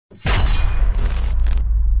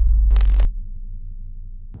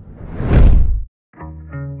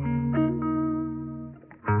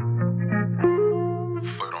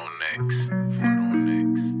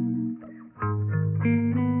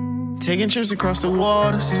Taking trips across the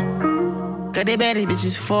waters. Got they baddie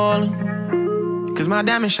bitches falling. Cause my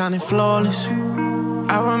diamond shining flawless.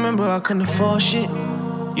 I remember I couldn't afford shit.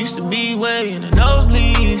 Used to be way in the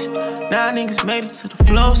nosebleeds. Now niggas made it to the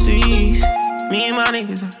floor seats. Me and my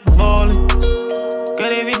niggas out here ballin'.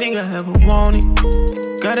 Got everything I ever wanted.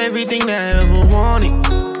 Got everything that I ever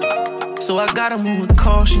wanted. So I gotta move with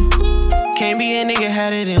caution. Can't be a nigga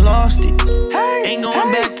had it and lost it. Ain't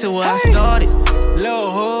going back to where I started.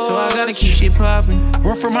 So I gotta keep shit poppin'.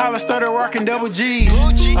 We're from Holland, started rockin' double G's.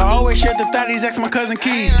 I always shared the thotties, ask my cousin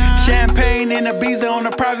Keys. Champagne in Ibiza on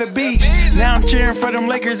a private beach. Now I'm cheering for them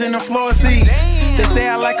Lakers in the floor seats. They say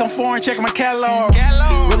I like them foreign, check my catalog.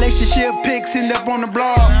 Relationship pics end up on the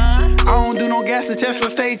blog. I don't do no gas and Tesla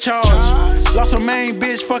stay charged. Lost my main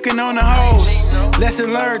bitch fucking on the hoes.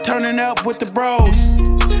 Lesson learned, turning up with the bros.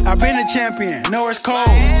 I've been a champion, know it's cold.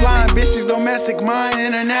 Flying bitches domestic, mine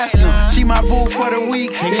international. She my boo for the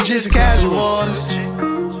week, it's just casual. Waters.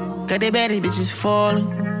 Got they baddie bitches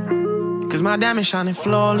falling. Cause my diamond shining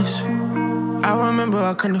flawless. I remember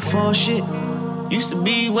I couldn't afford shit. Used to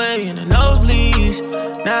be way in the nosebleeds.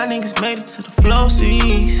 Now niggas made it to the floor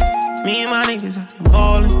seats. Me and my niggas out here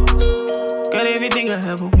ballin'. Got everything I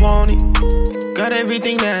ever wanted. Got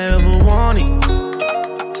everything that I ever wanted.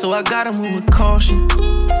 So I gotta move with caution.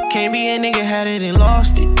 Can't be a nigga had it and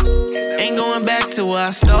lost it. Ain't going back to where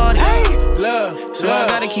I started. So I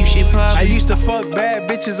gotta keep shit poppin'. I used to fuck bad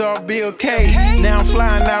bitches off BLK. Now I'm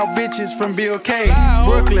flying out bitches from BLK.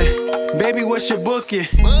 Brooklyn, baby, what's your booking?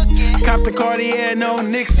 Cop the Cartier, no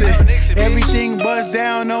Nixon. Everything buzzed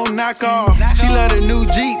down, no knockoff. She love the new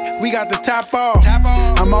Jeep, we got the top off.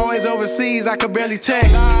 I'm always overseas, I could barely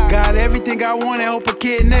text. Got everything I wanted, hope a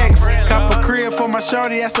kid next. Cop a crib for my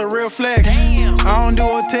shorty, that's the real flex. I don't do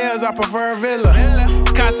hotels, I prefer a villa.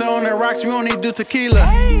 Casa on the rocks, we only do tequila.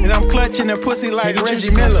 And I'm clutching the pussy like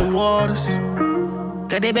Reggie Miller. The waters.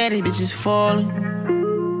 Got they baddie bitches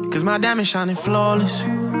falling. Cause my diamond shining flawless.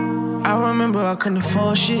 I remember I couldn't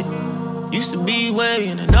afford shit. Used to be way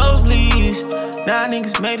in the nosebleeds. Now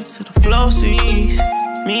niggas made it to the floor seats.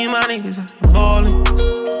 Me and my niggas out here ballin'.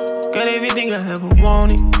 Got everything I ever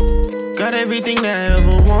wanted. Got everything that I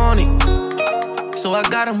ever wanted. So I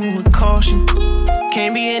gotta move with caution.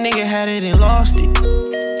 Can't be a nigga had it and lost it.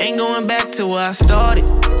 Ain't going back to where I started.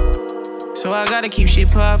 So I gotta keep shit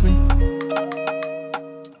poppin'.